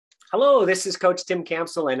Hello, this is Coach Tim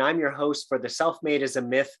Campsell, and I'm your host for the Self-Made is a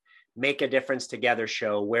Myth, Make a Difference Together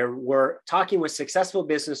show, where we're talking with successful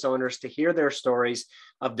business owners to hear their stories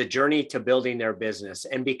of the journey to building their business.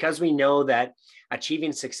 And because we know that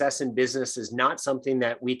achieving success in business is not something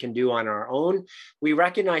that we can do on our own, we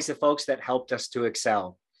recognize the folks that helped us to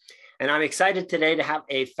excel. And I'm excited today to have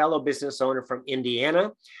a fellow business owner from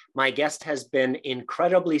Indiana. My guest has been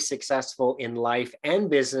incredibly successful in life and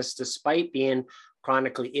business despite being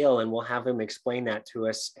chronically ill, and we'll have him explain that to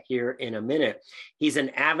us here in a minute. He's an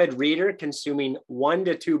avid reader, consuming 1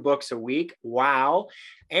 to 2 books a week. Wow.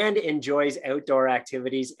 And enjoys outdoor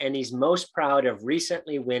activities. And he's most proud of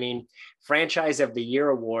recently winning Franchise of the Year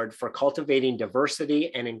award for cultivating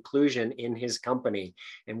diversity and inclusion in his company.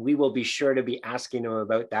 And we will be sure to be asking him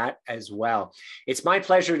about that as well. It's my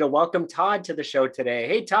pleasure to welcome Todd to the show today.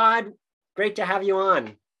 Hey, Todd, great to have you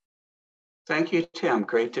on. Thank you, Tim.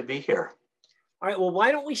 Great to be here. All right, well,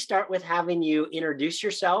 why don't we start with having you introduce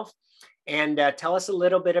yourself and tell us a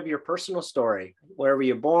little bit of your personal story. Where were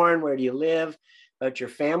you born? Where do you live? About your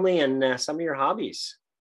family and some of your hobbies.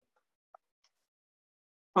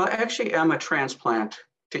 Well, actually, I'm a transplant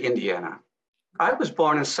to Indiana. I was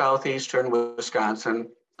born in southeastern Wisconsin,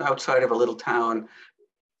 outside of a little town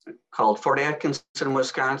called Fort Atkinson,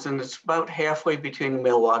 Wisconsin. It's about halfway between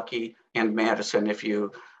Milwaukee and Madison, if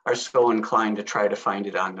you are so inclined to try to find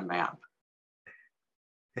it on the map.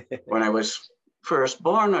 When I was first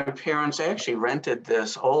born, my parents actually rented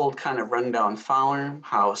this old kind of rundown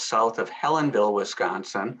farmhouse south of Helensville,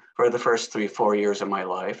 Wisconsin for the first 3-4 years of my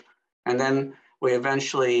life. And then we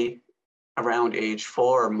eventually, around age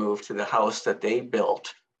 4, moved to the house that they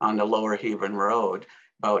built on the Lower Hebron Road,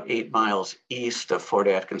 about 8 miles east of Fort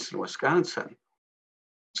Atkinson, Wisconsin.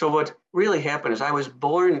 So what really happened is I was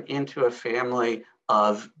born into a family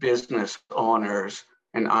of business owners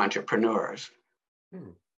and entrepreneurs.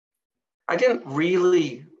 I didn't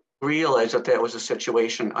really realize that that was a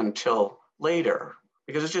situation until later,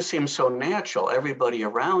 because it just seemed so natural. Everybody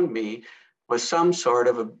around me was some sort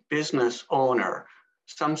of a business owner,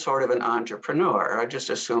 some sort of an entrepreneur. I just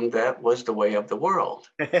assumed that was the way of the world.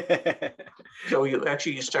 So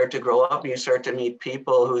you start to grow up and you start to meet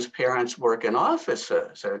people whose parents work in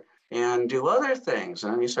offices and do other things.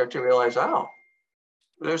 And you start to realize, oh,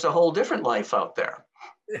 there's a whole different life out there.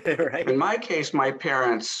 Right. In my case, my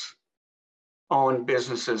parents owned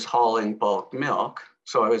businesses hauling bulk milk.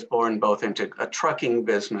 So I was born both into a trucking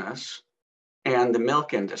business and the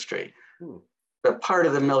milk industry. The part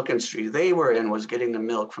of the milk industry they were in was getting the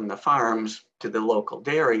milk from the farms to the local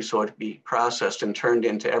dairy so it'd be processed and turned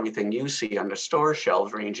into everything you see on the store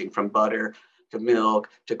shelves, ranging from butter to milk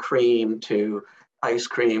to cream to ice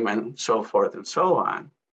cream and so forth and so on.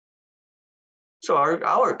 So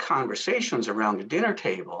our conversations around the dinner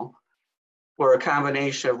table were a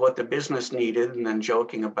combination of what the business needed and then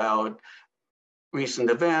joking about recent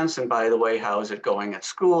events. And by the way, how is it going at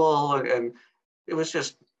school? And it was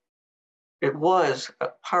a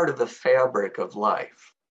part of the fabric of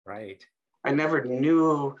life. Right. I never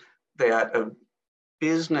knew that a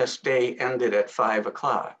business day ended at 5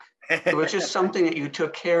 o'clock. It was just something that you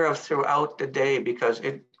took care of throughout the day because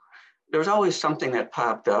there was always something that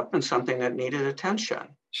popped up and something that needed attention.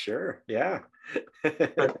 Sure, yeah.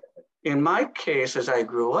 But in my case, as I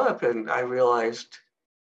grew up and I realized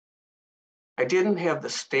I didn't have the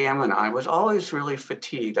stamina. I was always really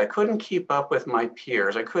fatigued. I couldn't keep up with my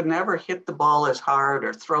peers. I could never hit the ball as hard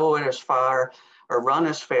or throw it as far or run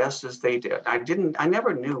as fast as they did. I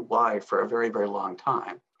never knew why for a very, very long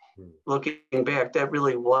time. Looking back, that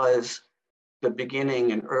really was the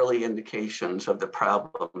beginning and early indications of the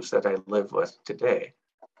problems that I live with today.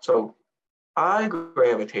 So I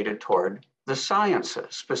gravitated toward the sciences,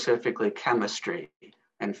 specifically chemistry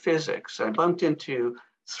and physics. I bumped into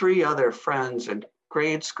 3 other friends in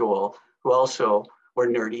grade school who also were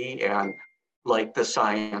nerdy and liked the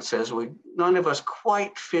sciences. None of us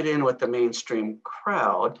quite fit in with the mainstream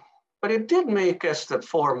crowd, but it did make us the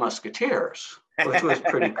 4 Musketeers, which was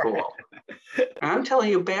pretty cool. And I'm telling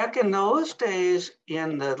you, back in those days,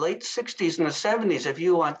 in the late 60s and the 70s, if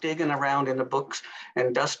you went digging around in the books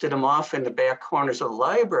and dusted them off in the back corners of the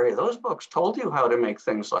library, those books told you how to make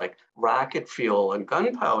things like rocket fuel and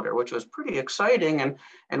gunpowder, which was pretty exciting.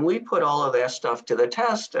 And we put all of that stuff to the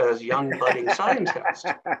test as young budding scientists.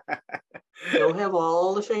 You'll have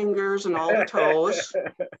all the fingers and all the toes.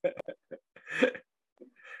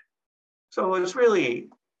 So it was really,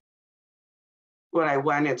 when I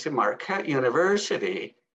went into Marquette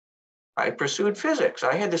University, I pursued physics.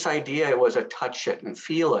 I had this idea it was a touch it and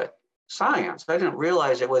feel it science. I didn't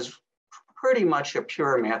realize it was pretty much a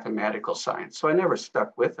pure mathematical science, so I never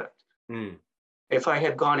stuck with it. If I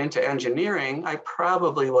had gone into engineering, I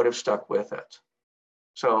probably would have stuck with it.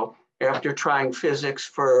 So after trying physics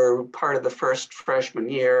for part of the first freshman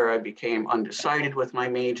year, I became undecided with my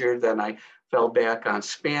major. Then I fell back on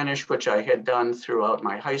Spanish, which I had done throughout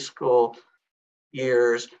my high school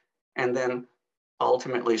years, and then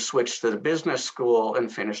ultimately switched to the business school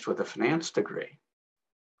and finished with a finance degree.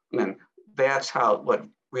 And then that's what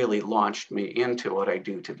really launched me into what I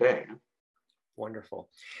do today. Wonderful.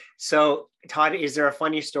 So, Todd, is there a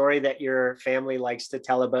funny story that your family likes to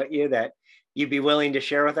tell about you that you'd be willing to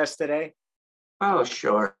share with us today? Oh,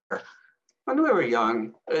 sure. When we were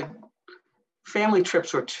young, family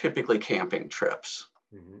trips were typically camping trips.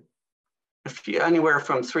 Anywhere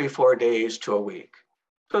from 3-4 days to a week.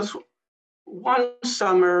 So one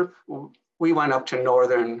summer, we went up to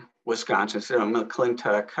northern Wisconsin, so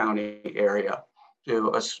McClintock County area,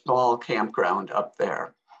 to a small campground up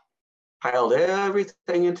there. Piled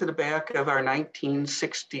everything into the back of our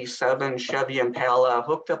 1967 Chevy Impala,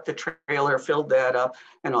 hooked up the trailer, filled that up,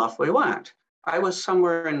 and off we went. I was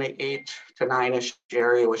somewhere in the 8 to 9-ish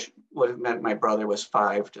area, which would have meant my brother was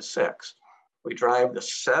 5 to 6. We drive the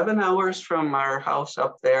 7 hours from our house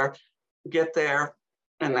up there, get there,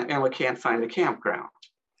 and we can't find a campground.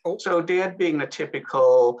 Oh. So Dad, being the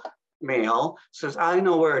typical male, says, I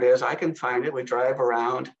know where it is. I can find it. We drive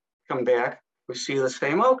around, come back, we see the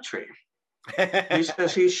same oak tree. He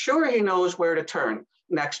says he's sure he knows where to turn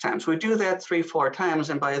next time. So we do that 3-4 times,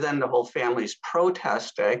 and by then the whole family's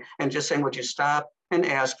protesting and just saying, would you stop and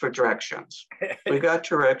ask for directions? We got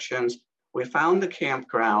directions. We found the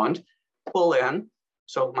campground, pull in.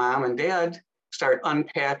 So Mom and Dad start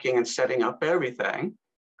unpacking and setting up everything.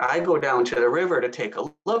 I go down to the river to take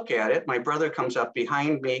a look at it. My brother comes up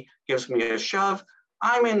behind me, gives me a shove.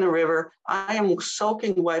 I'm in the river. I am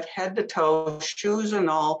soaking wet head to toe, shoes and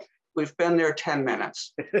all. We've been there 10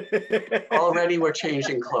 minutes. Already we're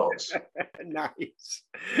changing clothes. Nice.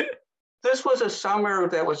 This was a summer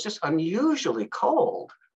that was just unusually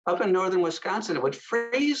cold. Up in northern Wisconsin, it would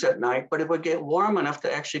freeze at night, but it would get warm enough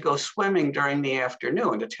to actually go swimming during the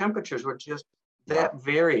afternoon. The temperatures were just that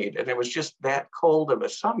varied, and it was just that cold of a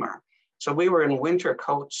summer. So we were in winter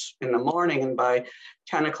coats in the morning, and by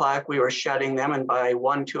 10 o'clock, we were shedding them, and by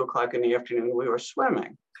 1-2 o'clock in the afternoon, we were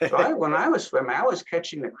swimming. So when I was swimming, I was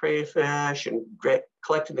catching the crayfish and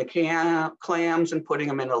collecting the clams and putting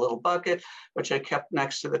them in a little bucket, which I kept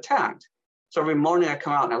next to the tent. So every morning I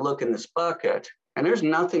come out and I look in this bucket, and there's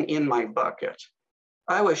nothing in my bucket.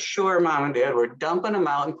 I was sure Mom and Dad were dumping them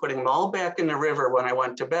out and putting them all back in the river when I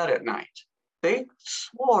went to bed at night. They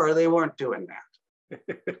swore they weren't doing that.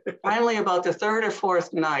 Finally, about the 3rd or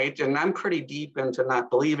 4th night, and I'm pretty deep into not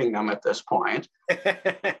believing them at this point,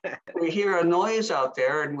 we hear a noise out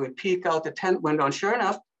there and we peek out the tent window, and sure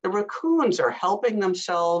enough, the raccoons are helping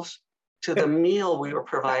themselves to the meal we were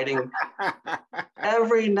providing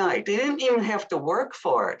every night. They didn't even have to work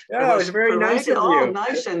for it. Yeah, it was very nice of all you.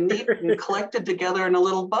 Nice and neat and collected together in a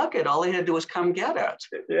little bucket. All they had to do was come get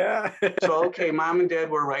it. Yeah. So, okay, Mom and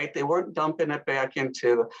Dad were right. They weren't dumping it back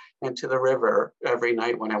into the river every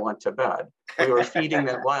night when I went to bed. We were feeding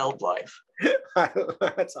that wildlife.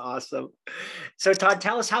 That's awesome. So Todd,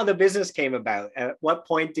 tell us how the business came about. At what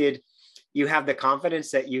point did you have the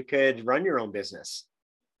confidence that you could run your own business?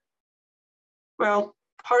 Well,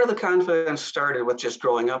 part of the confidence started with just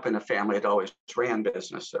growing up in a family that always ran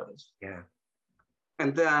businesses. Yeah.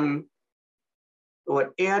 And then what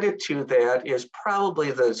added to that is probably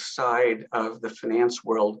the side of the finance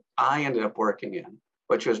world I ended up working in,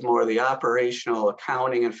 which was more the operational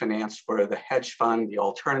accounting and finance for the hedge fund, the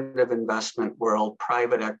alternative investment world,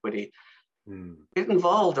 private equity. It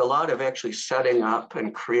involved a lot of actually setting up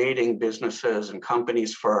and creating businesses and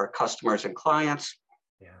companies for our customers and clients.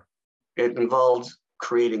 It involved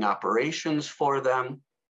creating operations for them.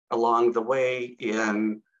 Along the way,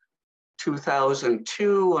 in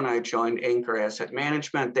 2002, when I joined Anchor Asset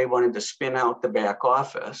Management, they wanted to spin out the back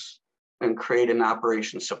office and create an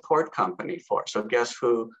operations support company for. So guess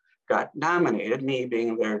who got nominated? Me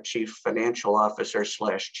being their chief financial officer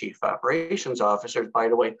 / chief operations officer. By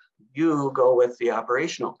the way, you go with the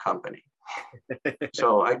operational company.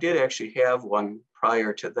 So I did actually have one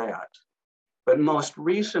prior to that. But most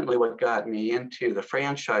recently, what got me into the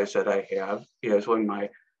franchise that I have is when my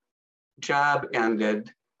job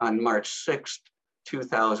ended on March 6th,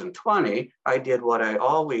 2020, I did what I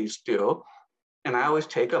always do. And I always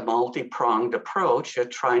take a multi-pronged approach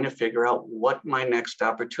at trying to figure out what my next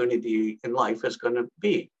opportunity in life is going to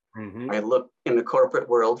be. I look in the corporate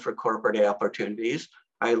world for corporate opportunities.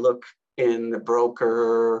 I look in the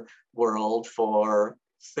broker world for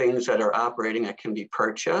things that are operating that can be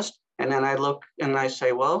purchased. And then I look and I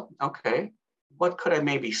say, well, okay, what could I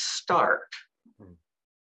maybe start? Hmm.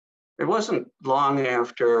 It wasn't long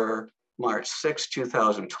after March 6,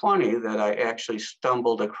 2020 that I actually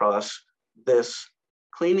stumbled across this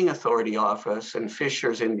cleaning authority office in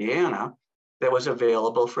Fishers, Indiana, that was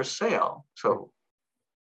available for sale. So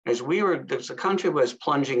as the country was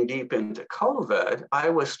plunging deep into COVID, I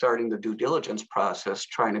was starting the due diligence process,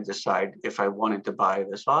 trying to decide if I wanted to buy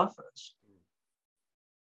this office.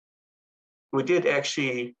 We did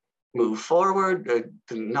actually move forward.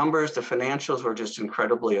 The numbers, the financials were just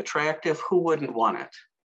incredibly attractive. Who wouldn't want it?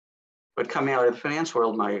 But coming out of the finance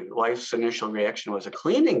world, my wife's initial reaction was, a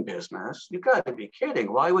cleaning business? You got to be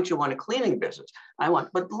kidding. Why would you want a cleaning business?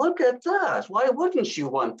 But look at this. Why wouldn't you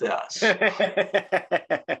want this? Look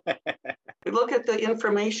at the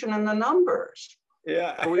information and the numbers.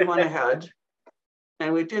 Yeah. So we went ahead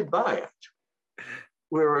and we did buy it.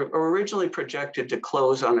 We were originally projected to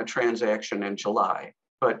close on a transaction in July,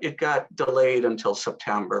 but it got delayed until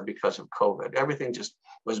September because of COVID. Everything just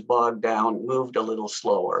was bogged down, moved a little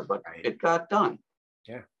slower, but Right. It got done.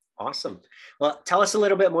 Yeah, awesome. Well, tell us a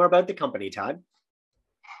little bit more about the company, Todd.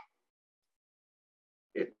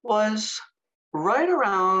 It was right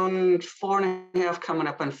around 4.5, coming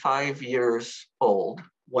up on 5 years old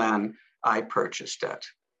when I purchased it.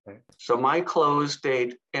 Okay. So my close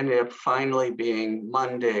date ended up finally being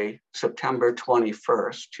Monday, September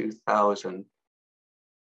 21st,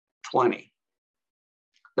 2020.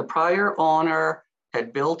 The prior owner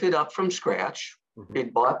had built it up from scratch. Mm-hmm.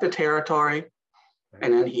 He'd bought the territory,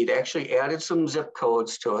 and then he'd actually added some zip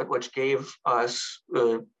codes to it, which gave us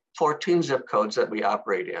 14 zip codes that we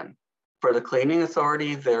operate in. For the cleaning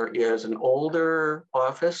authority, there is an older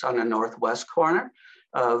office on the northwest corner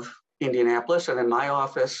of Indianapolis, and then my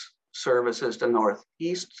office services the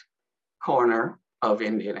northeast corner of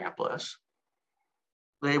Indianapolis.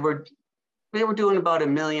 They were doing about $1.8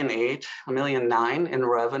 million, $1.9 million in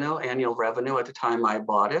revenue, annual revenue at the time I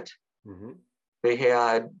bought it. Mm-hmm. They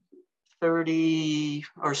had 30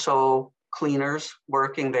 or so cleaners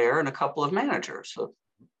working there and a couple of managers. So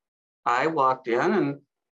I walked in, and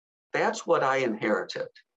that's what I inherited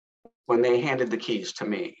when they handed the keys to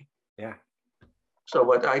me. Yeah. So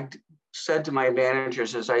what I said to my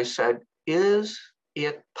managers is, I said, is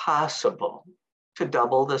it possible to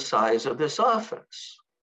double the size of this office?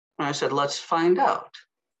 And I said, let's find out.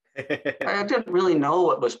 I didn't really know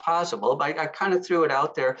what was possible, but I kind of threw it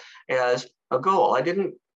out there as a goal. I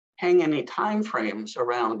didn't hang any time frames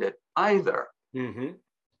around it either. Mm-hmm.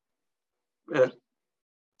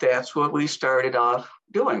 That's what we started off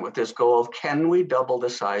doing with this goal of, can we double the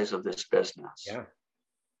size of this business? Yeah.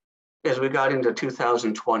 As we got into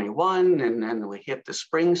 2021 and then we hit the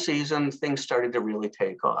spring season, things started to really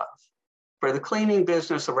take off. For the cleaning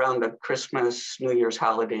business, around the Christmas, New Year's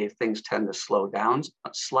holiday, things tend to slow down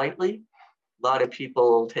slightly. A lot of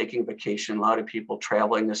people taking vacation, a lot of people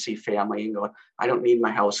traveling to see family and going, I don't need my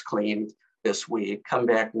house cleaned this week, come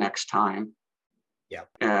back next time. Yeah.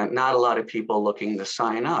 And not a lot of people looking to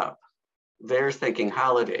sign up. They're thinking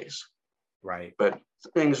holidays. Right. But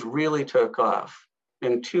things really took off.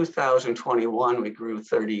 In 2021, we grew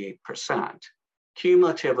 38%.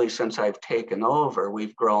 Cumulatively, since I've taken over,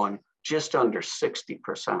 we've grown just under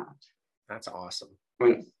 60%. That's awesome. I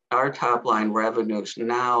mean, our top line revenues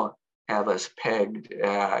now have us pegged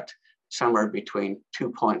at somewhere between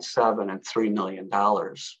 $2.7 and $3 million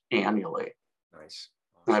annually. Nice.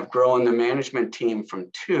 And I've grown the management team from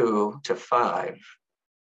 2 to 5. Nice.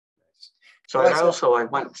 So Well, I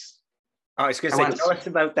went. I was going to say, tell us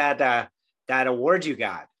about that award you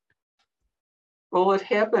got. Well, what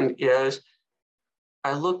happened is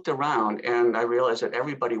I looked around and I realized that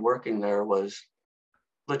everybody working there was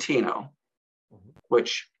Latino,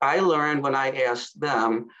 which I learned when I asked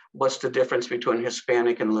them, what's the difference between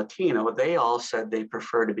Hispanic and Latino? They all said they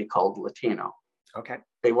prefer to be called Latino. Okay.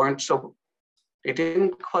 They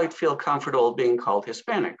didn't quite feel comfortable being called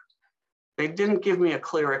Hispanic. They didn't give me a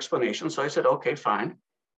clear explanation. So I said, okay, fine.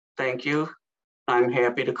 Thank you. I'm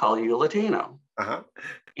happy to call you Latino. Uh-huh.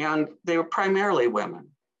 And they were primarily women.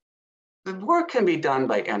 The work can be done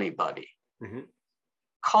by anybody. Mm-hmm.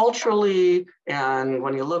 Culturally, and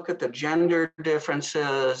when you look at the gender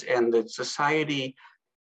differences and the society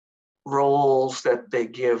roles that they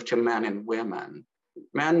give to men and women,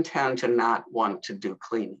 men tend to not want to do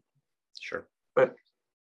cleaning. Sure. But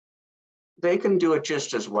they can do it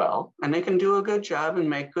just as well, and they can do a good job and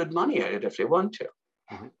make good money at it if they want to.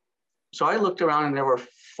 Mm-hmm. So I looked around and there were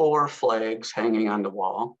 4 flags hanging on the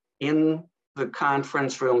wall in the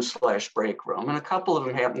conference room / break room, and a couple of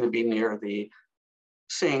them happened to be near the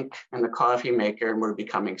sink and the coffee maker and were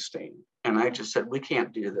becoming stained. And I just said, we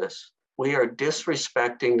can't do this. we are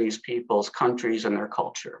disrespecting these people's countries and their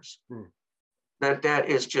cultures.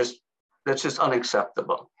 That's just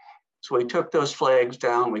unacceptable. So we took those flags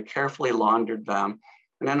down, we carefully laundered them.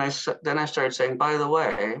 And then I started saying, by the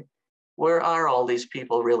way, where are all these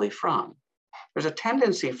people really from? There's a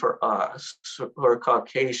tendency for us who are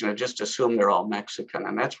Caucasian to just assume they're all Mexican,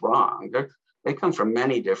 and that's wrong. They come from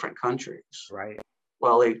many different countries. Right.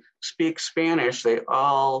 While they speak Spanish, they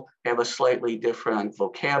all have a slightly different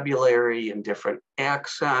vocabulary and different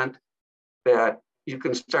accent that you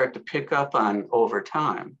can start to pick up on over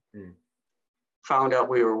time. Found out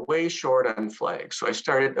we were way short on flags. So I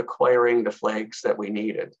started acquiring the flags that we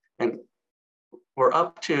needed. And we're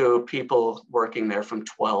up to people working there from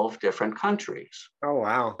 12 different countries. Oh,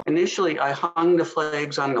 wow. Initially, I hung the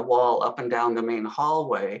flags on the wall up and down the main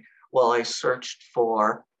hallway while I searched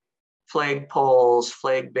for flag poles,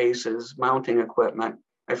 flag bases, mounting equipment.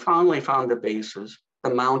 I finally found the bases,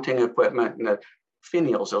 the mounting equipment, and the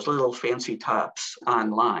finials, those little fancy tops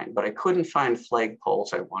online, but I couldn't find flag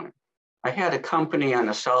poles I wanted. I had a company on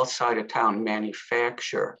the south side of town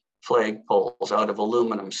manufacture flag poles out of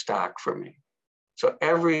aluminum stock for me. So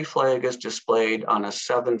every flag is displayed on a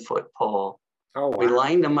 7-foot pole. Oh, wow. We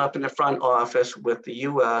lined them up in the front office with the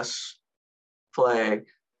US flag,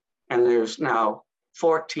 and there's now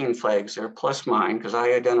 14 flags there, plus mine, because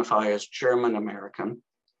I identify as German American.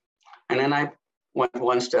 And then I went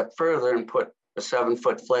one step further and put a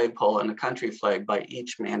 7-foot flagpole and a country flag by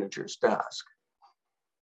each manager's desk.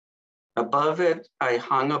 Above it, I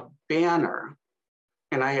hung a banner,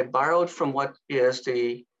 and I had borrowed from what is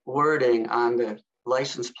the wording on the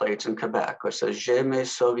license plates in Quebec, which says, Je me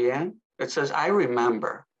souviens. It says, I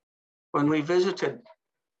remember. When we visited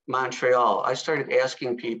Montreal, I started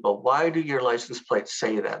asking people, why do your license plates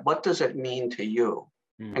say that? What does it mean to you?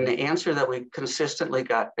 And the answer that we consistently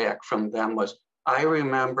got back from them was, I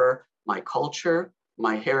remember my culture,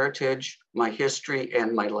 my heritage, my history,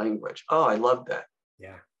 and my language. Oh, I love that.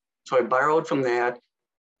 Yeah. So I borrowed from that,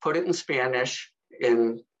 put it in Spanish,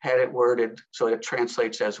 and had it worded so it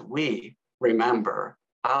translates as, we remember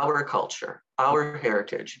our culture, our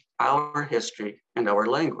heritage, our history, and our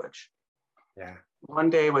language. Yeah.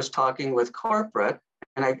 One day I was talking with corporate,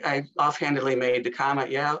 and I offhandedly made the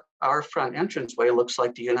comment, yeah, our front entranceway looks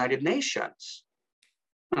like the United Nations.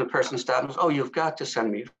 And the person stopped and said, oh, you've got to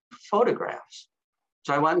send me photographs.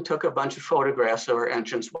 So I went and took a bunch of photographs of our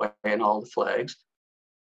entranceway and all the flags,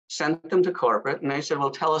 sent them to corporate, and they said,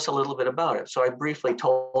 well, tell us a little bit about it. So I briefly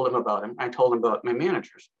told them about him. I told them about my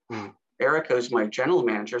managers. Erica, who's my general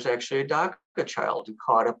manager, is actually a DACA child and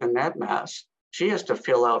caught up in that mess. She has to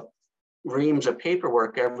fill out reams of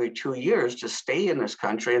paperwork every 2 years to stay in this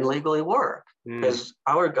country and legally work, because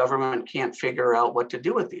our government can't figure out what to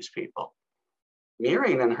do with these people.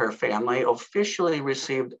 Miriam and her family officially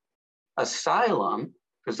received asylum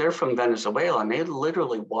because they're from Venezuela, and they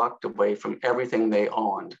literally walked away from everything they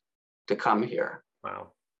owned to come here.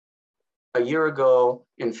 Wow. A year ago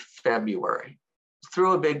in February,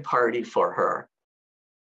 threw a big party for her.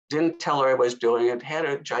 Didn't tell her I was doing it, had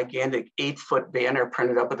a gigantic 8-foot banner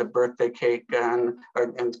printed up with a birthday cake and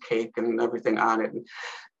cake and everything on it, and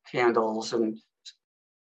candles, and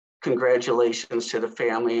congratulations to the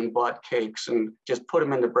family, and bought cakes and just put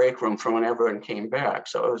them in the break room for when everyone came back.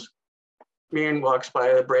 So it was, Miriam walks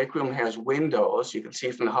by, the break room has windows, you can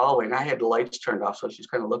see from the hallway, and I had the lights turned off, so she's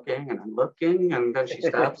kind of looking, and I'm looking, and then she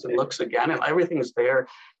stops and looks again, and everything's there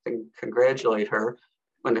to congratulate her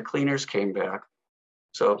when the cleaners came back.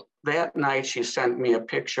 So that night, she sent me a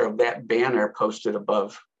picture of that banner posted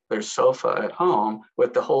above their sofa at home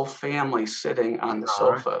with the whole family sitting on the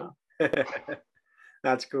sofa.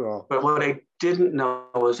 That's cool. But what I didn't know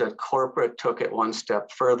was that corporate took it one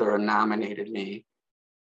step further and nominated me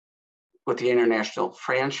with the International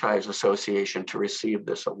Franchise Association to receive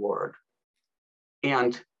this award.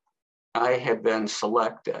 And I had been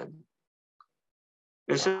selected.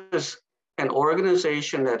 This is an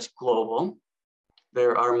organization that's global.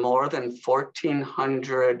 There are more than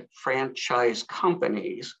 1,400 franchise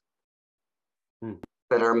companies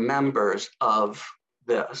that are members of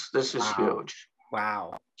this. This is huge.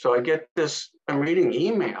 Wow. So I get this, I'm reading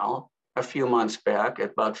email a few months back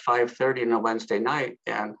at about 5:30 on a Wednesday night,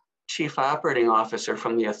 and Chief Operating Officer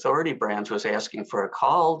from the Authority brands was asking for a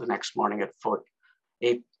call the next morning at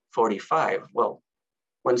 8:45. Well,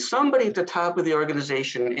 when somebody at the top of the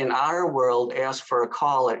organization in our world asks for a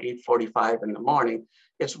call at 8:45 in the morning,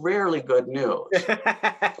 it's rarely good news.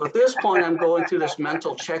 So at this point, I'm going through this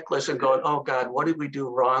mental checklist and going, oh God, what did we do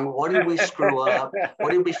wrong? What did we screw up?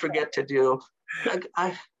 What did we forget to do?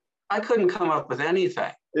 I couldn't come up with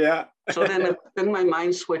anything. Yeah. So then my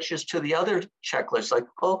mind switches to the other checklist, like,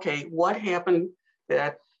 okay, what happened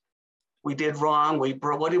that we did wrong?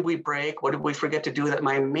 What did we break? What did we forget to do that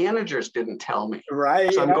my managers didn't tell me?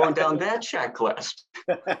 Right. So I'm going down that checklist.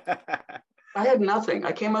 I had nothing.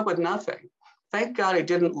 I came up with nothing. Thank God I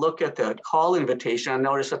didn't look at the call invitation and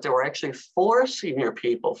notice that there were actually 4 senior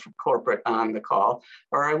people from corporate on the call,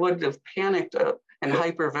 or I would have panicked and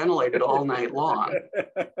hyperventilated all night long.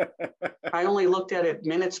 I only looked at it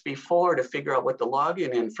minutes before to figure out what the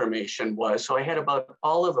login information was. So I had about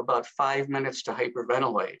 5 minutes to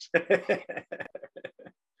hyperventilate.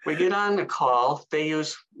 We get on the call. They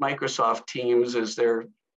use Microsoft Teams as their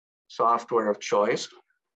software of choice.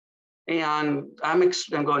 And I'm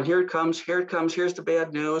going, here it comes, here's the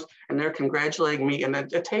bad news. And they're congratulating me. And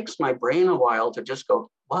it takes my brain a while to just go,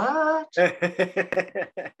 what?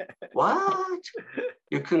 What?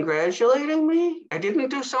 You're congratulating me? I didn't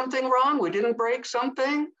do something wrong? We didn't break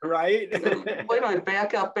something? Right. Wait a minute,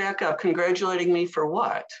 back up. Congratulating me for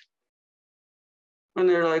what? And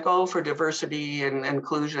they're like, oh, for diversity and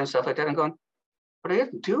inclusion and stuff like that. I'm going, but I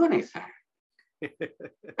didn't do anything.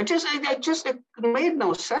 It made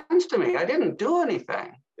no sense to me. I didn't do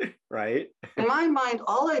anything. Right. In my mind,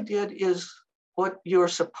 all I did is what you're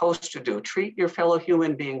supposed to do. Treat your fellow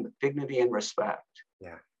human being with dignity and respect.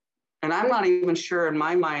 Yeah. And I'm not even sure in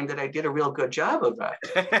my mind that I did a real good job of that.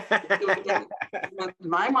 In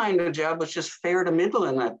my mind, the job was just fair to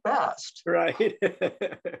middling at best. Right.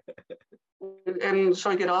 And so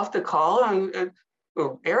I get off the call, and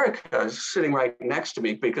Erica is sitting right next to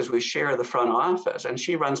me because we share the front office, and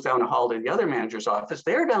she runs down the hall to the other manager's office.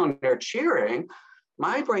 They're down there cheering.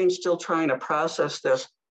 My brain's still trying to process this.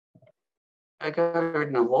 I got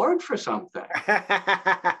an award for something.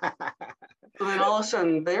 So then all of a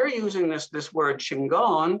sudden they're using this word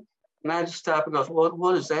chingon, and I just stop and go,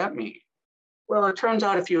 what does that mean? Well, it turns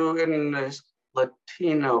out if you, in this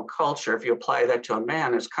Latino culture, if you apply that to a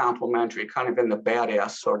man, it's complimentary, kind of in the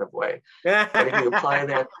badass sort of way. But if you apply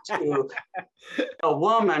that to a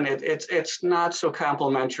woman, it's not so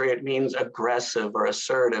complimentary. It means aggressive or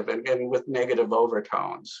assertive and with negative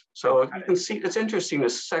overtones. So you can see, it's interesting, the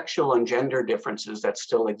sexual and gender differences that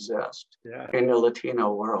still exist in the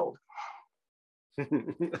Latino world.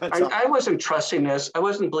 I wasn't trusting this. I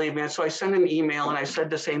wasn't believing it. So I sent an email and I said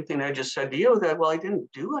the same thing I just said to you, that, well, I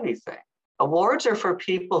didn't do anything. Awards are for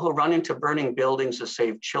people who run into burning buildings to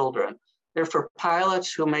save children. They're for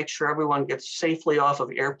pilots who make sure everyone gets safely off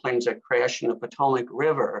of airplanes that crash in the Potomac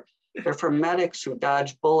River. They're for medics who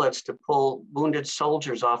dodge bullets to pull wounded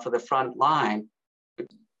soldiers off of the front line.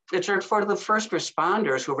 It's for the first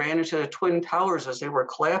responders who ran into the Twin Towers as they were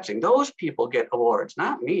collapsing. Those people get awards,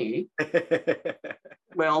 not me.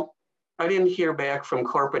 Well, I didn't hear back from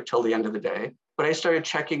corporate till the end of the day, but I started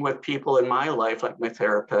checking with people in my life, like my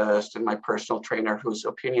therapist and my personal trainer, whose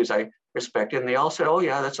opinions I respected, and they all said, oh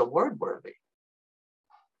yeah, that's award worthy.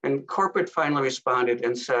 And corporate finally responded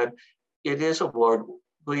and said, it is award,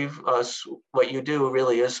 believe us, what you do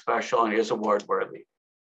really is special and is award worthy.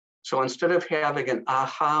 So instead of having an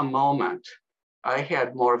aha moment, I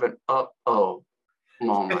had more of an uh-oh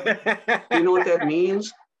moment. You know what that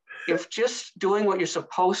means? If just doing what you're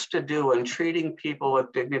supposed to do and treating people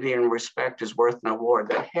with dignity and respect is worth an award,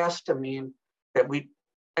 that has to mean that we,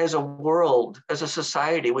 as a world, as a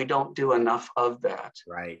society, we don't do enough of that.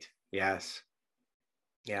 Right. Yes.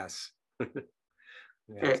 Yes.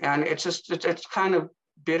 Yes. And it's kind of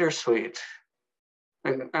bittersweet.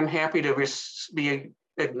 And I'm happy to be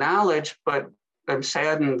acknowledged, but I'm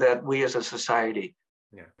saddened that we as a society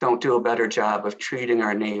don't do a better job of treating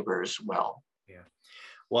our neighbors well. Yeah.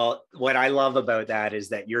 Well, what I love about that is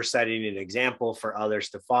that you're setting an example for others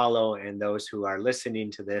to follow, and those who are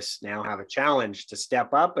listening to this now have a challenge to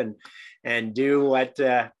step up and do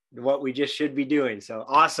what we just should be doing. So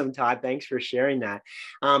awesome, Todd. Thanks for sharing that.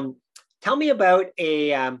 Tell me about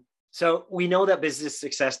so we know that business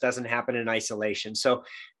success doesn't happen in isolation. So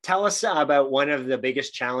tell us about one of the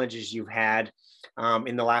biggest challenges you've had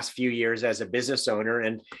in the last few years as a business owner,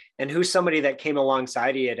 and who's somebody that came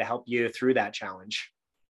alongside you to help you through that challenge.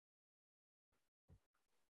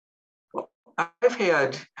 Well, I've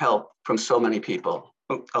had help from so many people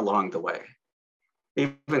along the way.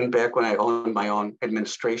 Even back when I owned my own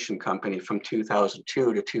administration company from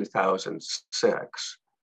 2002 to 2006.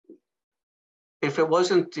 If it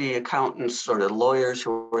wasn't the accountants or the lawyers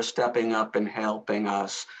who were stepping up and helping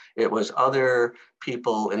us, it was other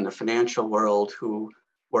people in the financial world who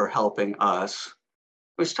were helping us.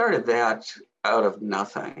 We started that out of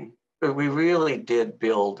nothing, but we really did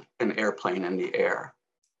build an airplane in the air.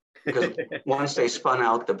 Because once they spun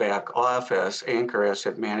out the back office, Anchor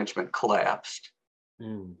Asset Management collapsed.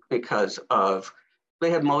 because of, they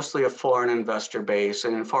had mostly a foreign investor base,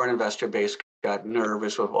 and a foreign investor base got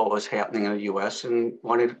nervous with what was happening in the US and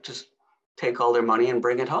wanted to take all their money and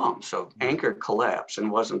bring it home. So Anchor collapsed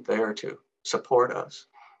and wasn't there to support us.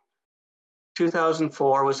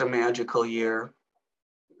 2004 was a magical year.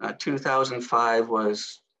 2005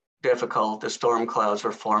 was difficult. The storm clouds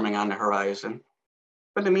were forming on the horizon.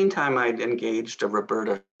 But in the meantime, I'd engaged a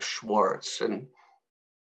Roberta Schwartz, and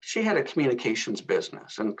she had a communications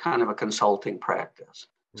business and kind of a consulting practice.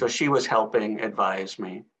 So she was helping advise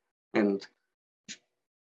me. And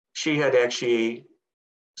she had actually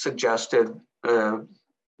suggested a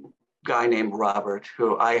guy named Robert,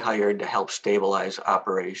 who I hired to help stabilize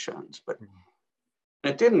operations. But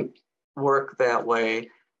it didn't work that way.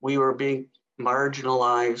 We were being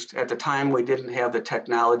marginalized. At the time, we didn't have the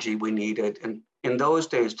technology we needed. And in those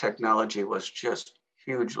days, technology was just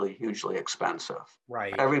hugely, hugely expensive.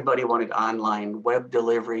 Right. Everybody wanted online web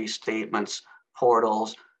delivery, statements,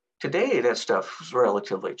 portals. Today, that stuff was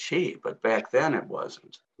relatively cheap, but back then it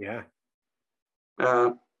wasn't. Yeah.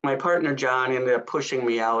 My partner, John, ended up pushing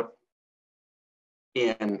me out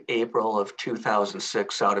in April of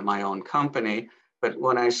 2006 out of my own company. But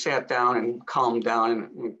when I sat down and calmed down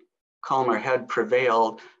and calmer head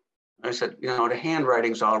prevailed, I said, you know, the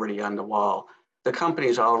handwriting's already on the wall. The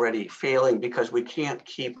company's already failing because we can't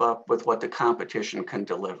keep up with what the competition can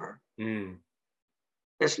deliver.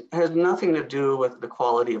 It has nothing to do with the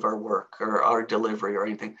quality of our work or our delivery or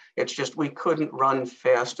anything. It's just we couldn't run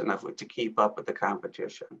fast enough to keep up with the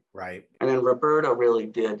competition. Right. And then Roberta really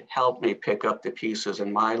did help me pick up the pieces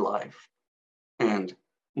in my life and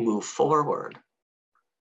move forward.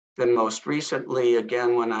 Then most recently,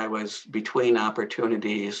 again, when I was between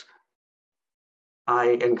opportunities,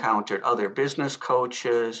 I encountered other business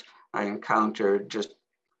coaches. I encountered just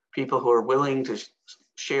people who are willing to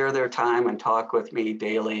share their time and talk with me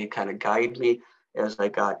daily, kind of guide me as I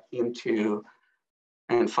got into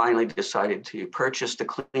and finally decided to purchase the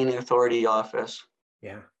Cleaning Authority office.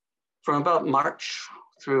 Yeah. From about March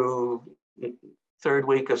through third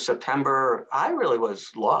week of September, I really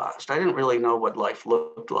was lost. I didn't really know what life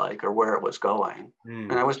looked like or where it was going.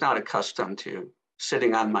 And I was not accustomed to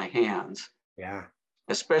sitting on my hands. Yeah.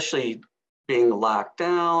 Especially being locked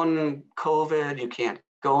down, COVID, you can't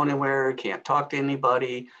go anywhere, can't talk to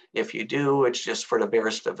anybody. If you do, it's just for the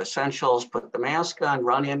barest of essentials. Put the mask on,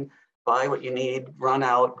 run in, buy what you need, run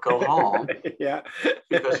out, go home. Yeah.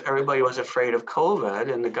 Because everybody was afraid of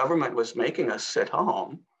COVID and the government was making us sit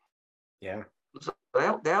home. Yeah. So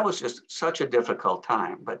that was just such a difficult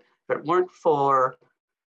time. But if it weren't for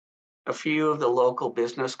a few of the local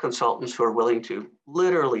business consultants who are willing to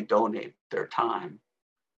literally donate their time.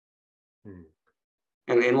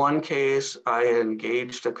 And in one case, I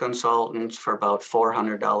engaged a consultant for about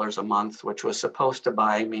 $400 a month, which was supposed to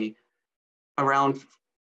buy me around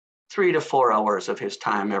 3 to 4 hours of his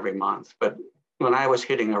time every month. But when I was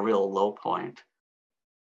hitting a real low point,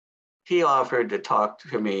 he offered to talk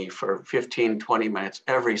to me for 15, 20 minutes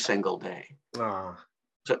every single day.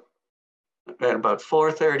 So at about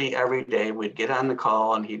 4:30 every day, we'd get on the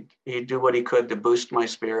call and he'd do what he could to boost my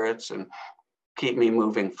spirits and keep me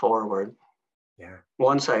moving forward. Yeah.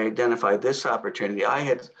 Once I identified this opportunity, I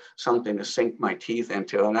had something to sink my teeth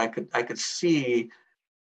into, and I could see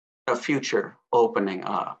a future opening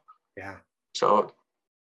up. Yeah. So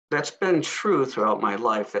that's been true throughout my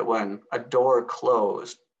life, that when a door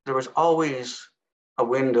closed, there was always a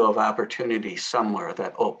window of opportunity somewhere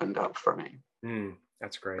that opened up for me.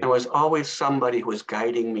 That's great. There was always somebody who was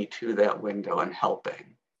guiding me to that window and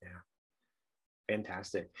helping. Yeah.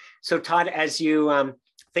 Fantastic. So Todd, as you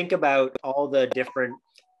think about all the different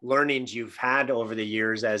learnings you've had over the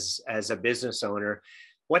years as a business owner,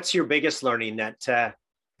 what's your biggest learning that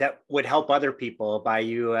would help other people by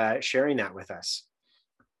you sharing that with us?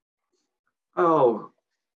 Oh,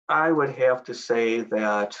 I would have to say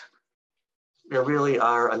that there really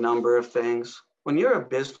are a number of things. When you're a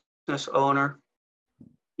business owner,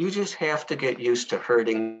 you just have to get used to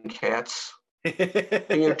herding cats.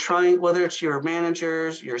 And you're trying, whether it's your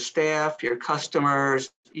managers, your staff, your customers,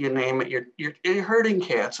 you name it, you're herding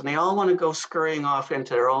cats, and they all want to go scurrying off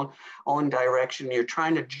into their own direction. You're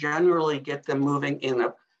trying to generally get them moving in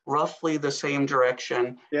a roughly the same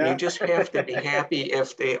direction. Yeah. You just have to be happy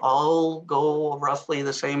if they all go roughly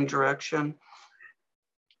the same direction.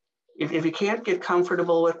 If you can't get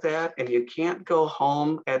comfortable with that, and you can't go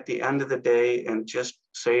home at the end of the day and just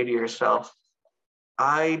say to yourself,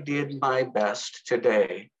 I did my best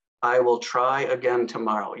today, I will try again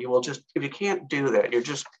tomorrow. You will just, if you can't do that, you're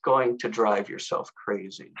just going to drive yourself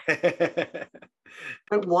crazy.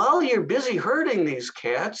 But while you're busy herding these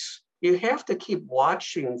cats, You have to keep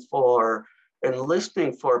watching for and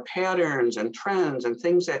listening for patterns and trends and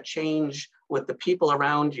things that change with the people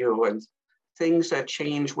around you and things that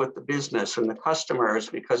change with the business and the customers,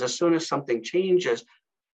 because as soon as something changes,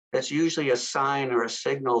 that's usually a sign or a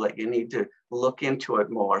signal that you need to look into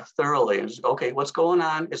it more thoroughly. And okay, what's going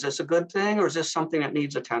on? Is this a good thing or is this something that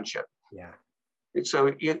needs attention? Yeah. And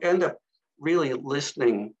so you end up really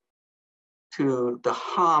listening to the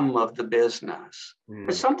hum of the business.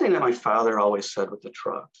 It's something that my father always said with the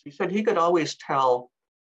trucks. He said he could always tell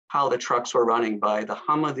how the trucks were running by the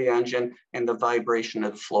hum of the engine and the vibration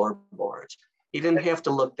of the floorboards. He didn't have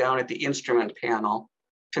to look down at the instrument panel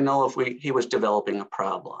to know if he was developing a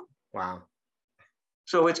problem. Wow.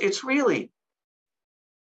 So it's really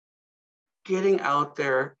getting out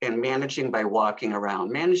there and managing by walking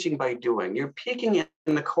around, managing by doing. You're peeking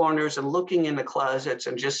in the corners and looking in the closets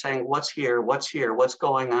and just saying, what's here, what's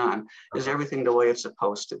going on? Is everything the way it's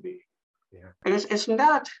supposed to be? Yeah. And it's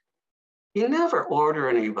not, you never order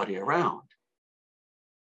anybody around.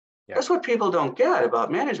 Yeah. That's what people don't get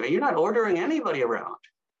about management. You're not ordering anybody around.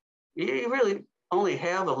 You really only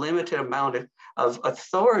have a limited amount of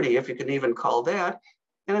authority, if you can even call that,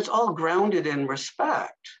 and it's all grounded in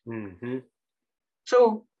respect. Mm-hmm.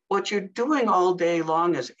 So what you're doing all day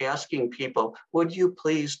long is asking people, would you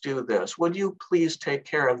please do this? Would you please take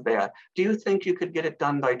care of that? Do you think you could get it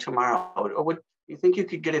done by tomorrow? Or would you think you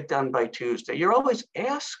could get it done by Tuesday? You're always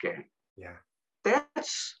asking. Yeah.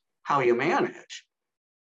 That's how you manage.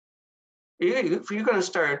 If you're going to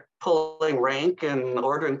start pulling rank and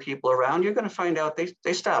ordering people around, you're going to find out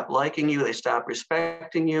they stop liking you, they stop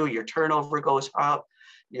respecting you, your turnover goes up,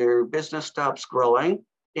 your business stops growing,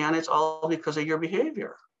 and it's all because of your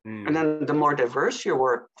behavior. And then the more diverse your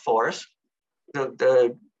workforce,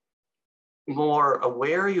 the more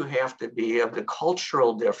aware you have to be of the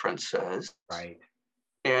cultural differences. Right.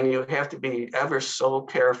 And you have to be ever so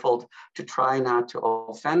careful to try not to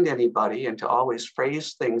offend anybody and to always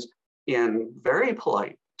phrase things in very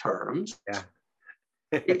polite terms. Yeah.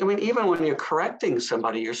 I mean, even when you're correcting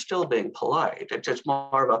somebody, you're still being polite. It's just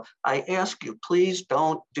more of a, I ask you, please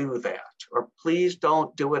don't do that, or please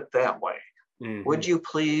don't do it that way. Mm-hmm. Would you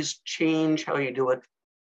please change how you do it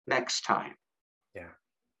next time? Yeah.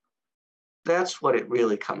 That's what it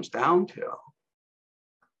really comes down to.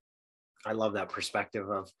 I love that perspective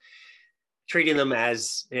of treating them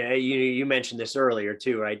as, you mentioned this earlier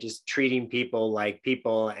too, right? Just treating people like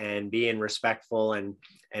people and being respectful and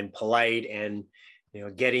polite and,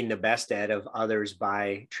 getting the best out of others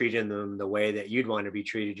by treating them the way that you'd want to be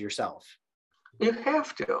treated yourself. You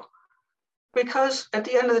have to, because at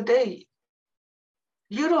the end of the day,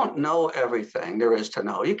 you don't know everything there is to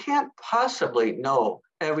know. You can't possibly know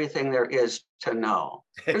everything there is to know.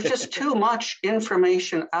 There's just too much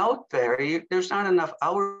information out there. There's not enough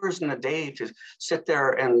hours in the day to sit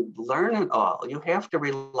there and learn it all. You have to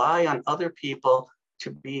rely on other people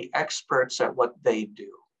to be experts at what they do.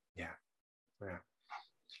 Yeah.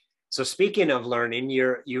 So speaking of learning,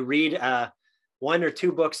 you read 1 or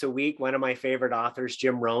 2 books a week. One of my favorite authors,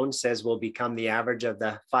 Jim Rohn, says we'll become the average of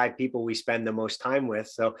the 5 people we spend the most time with.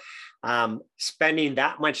 So spending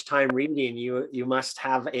that much time reading, you must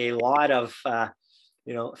have a lot of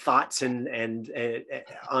thoughts and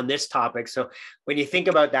on this topic. So when you think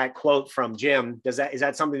about that quote from Jim, is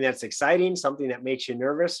that something that's exciting, something that makes you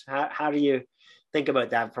nervous? How do you think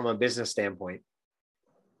about that from a business standpoint?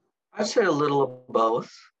 I'd say a little of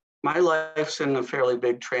both. My life's in a fairly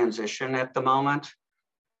big transition at the moment.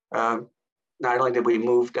 Not only did we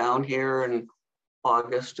move down here in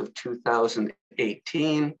August of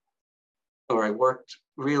 2018, or I worked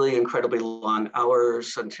really incredibly long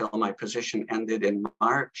hours until my position ended in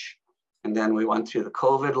March. And then we went through the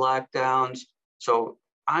COVID lockdowns. So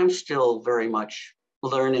I'm still very much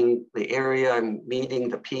learning the area. I'm meeting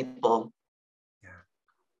the people.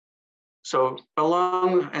 So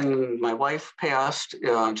and my wife passed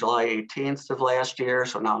on July 18th of last year.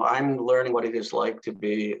 So now I'm learning what it is like to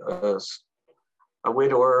be a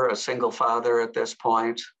widower, a single father at this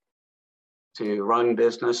point, to run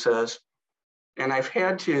businesses. And I've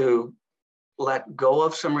had to let go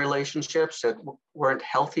of some relationships that weren't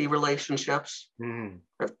healthy relationships. Mm-hmm.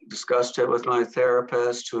 I've discussed it with my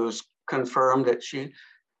therapist, who's confirmed that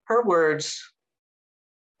her words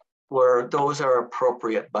where those are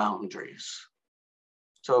appropriate boundaries.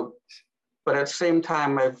 So, but at the same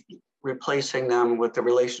time, I've replacing them with the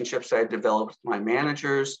relationships I developed with my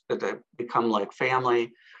managers that have become like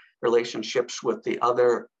family, relationships with the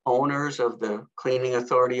other owners of the cleaning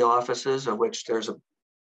authority offices, of which there's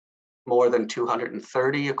more than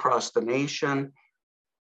 230 across the nation.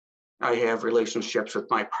 I have relationships with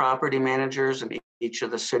my property managers and each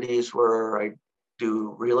of the cities where I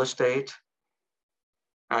do real estate.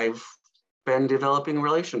 I've been developing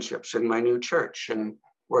relationships in my new church and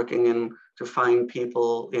working to find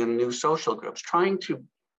people in new social groups, trying to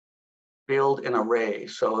build an array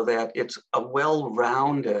so that it's a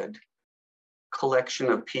well-rounded collection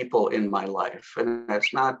of people in my life. And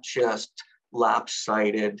that's not just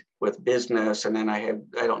lopsided with business and then I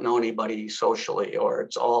don't know anybody socially, or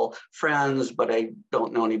it's all friends, but I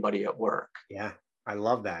don't know anybody at work. Yeah, I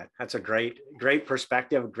love that. That's a great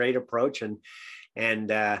perspective, great approach.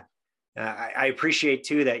 And I appreciate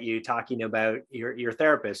too that you talking about your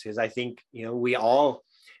therapist, because I think, we all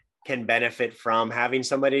can benefit from having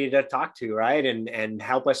somebody to talk to, right? And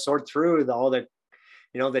help us sort through all the,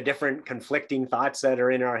 the different conflicting thoughts that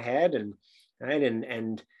are in our head, and right.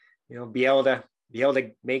 And be able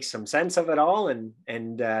to make some sense of it all and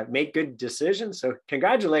make good decisions. So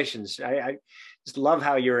congratulations. I just love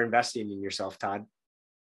how you're investing in yourself, Todd.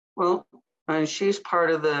 Well, and she's part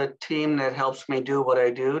of the team that helps me do what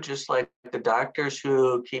I do, just like the doctors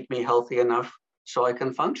who keep me healthy enough so I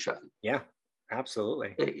can function. Yeah,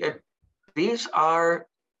 absolutely. These are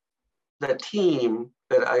the team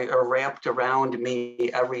that are wrapped around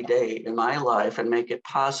me every day in my life and make it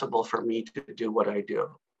possible for me to do what I do.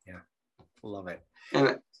 Yeah, love it.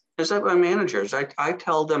 And it's like my managers, I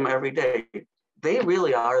tell them every day, they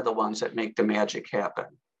really are the ones that make the magic happen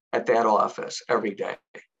at that office every day.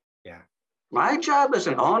 Yeah. My job as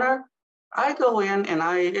an owner, I go in and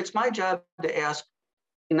it's my job to ask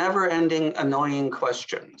never-ending annoying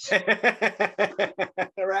questions.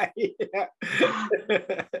 Right. Yeah.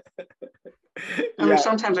 I mean,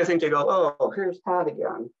 sometimes I think they go, oh, here's Todd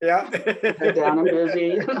again. Yeah. Head down, I'm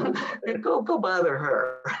busy. go bother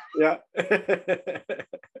her. Yeah.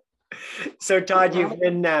 So Todd, you've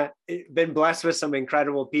been blessed with some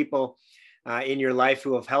incredible people in your life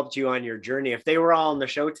who have helped you on your journey. If they were all on the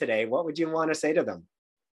show today, what would you want to say to them?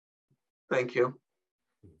 Thank you.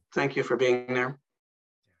 Thank you for being there.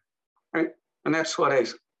 Right. And that's what I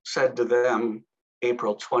said to them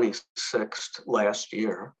April 26th last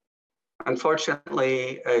year.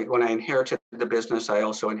 Unfortunately, when I inherited the business, I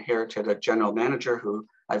also inherited a general manager who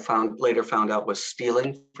I later found out was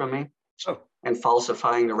stealing from me and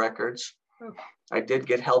falsifying the records. Oh. I did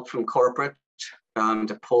get help from corporate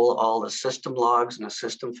to pull all the system logs and the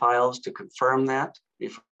system files to confirm that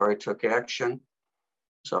before I took action.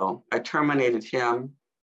 So I terminated him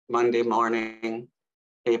Monday morning,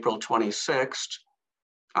 April 26th.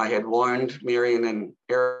 I had warned Miriam and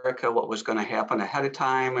Erica what was going to happen ahead of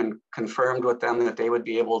time and confirmed with them that they would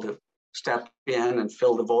be able to step in and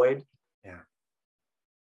fill the void. Yeah.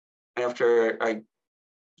 After I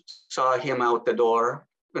saw him out the door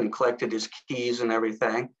and collected his keys and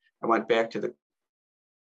everything, I went back to the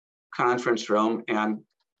conference room, and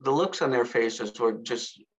the looks on their faces were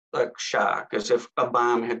just like shock, as if a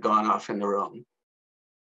bomb had gone off in the room.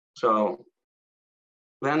 So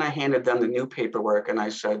then I handed them the new paperwork and I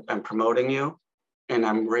said, I'm promoting you and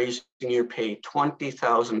I'm raising your pay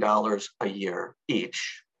 $20,000 a year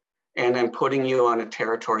each. And I'm putting you on a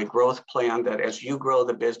territory growth plan that as you grow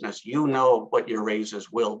the business, you know what your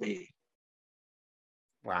raises will be.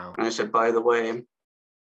 Wow. And I said, by the way,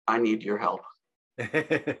 I need your help.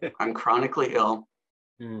 I'm chronically ill.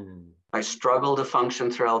 I struggle to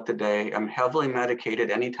function throughout the day. I'm heavily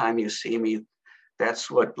medicated. Anytime you see me,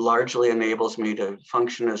 that's what largely enables me to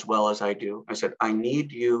function as well as I do. I said, I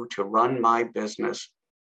need you to run my business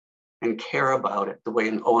and care about it the way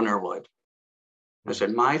an owner would. I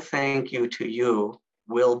said, my thank you to you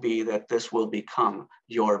will be that this will become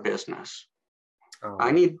your business. Oh.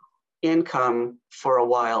 I need income for a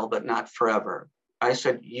while, but not forever. I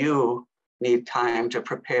said, you need time to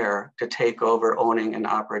prepare to take over owning and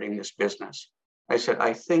operating this business. I said,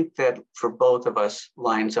 I think that for both of us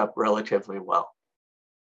lines up relatively well.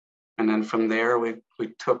 And then from there, we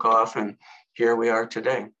took off, and here we are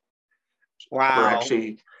today. Wow. We're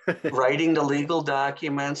actually writing the legal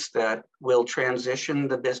documents that will transition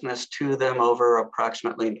the business to them over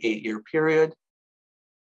approximately an 8-year period.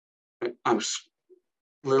 I'm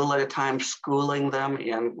little at a time schooling them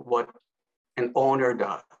in what an owner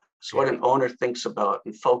does, what an owner thinks about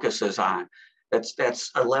and focuses on.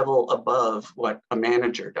 That's a level above what a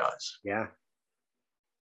manager does. Yeah.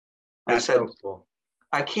 That's so cool.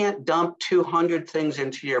 I can't dump 200 things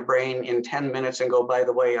into your brain in 10 minutes and go, by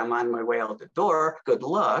the way, I'm on my way out the door. Good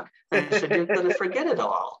luck. And I said, you're going to forget it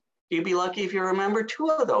all. You'd be lucky if you remember 2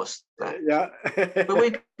 of those things. Yeah. But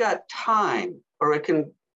we've got time, or it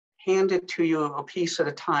can hand it to you a piece at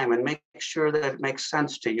a time and make sure that it makes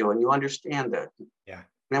sense to you and you understand it. Yeah. And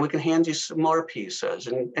then we can hand you some more pieces,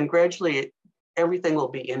 and gradually everything will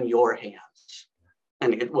be in your hands.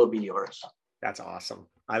 and it will be yours. That's awesome.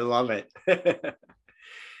 I love it.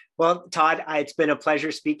 Well, Todd, it's been a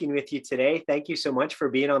pleasure speaking with you today. Thank you so much for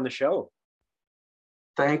being on the show.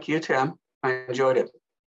 Thank you, Tim. I enjoyed it.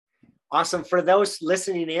 Awesome. For those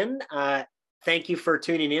listening in, thank you for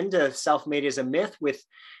tuning in to Self-Made is a Myth with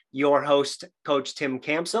your host, Coach Tim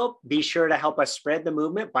Campsell. Be sure to help us spread the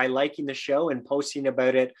movement by liking the show and posting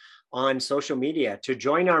about it on social media. To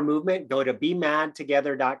join our movement, go to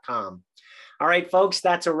bemadtogether.com. All right, folks,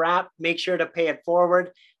 that's a wrap. Make sure to pay it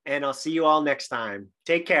forward, and I'll see you all next time.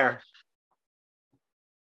 Take care.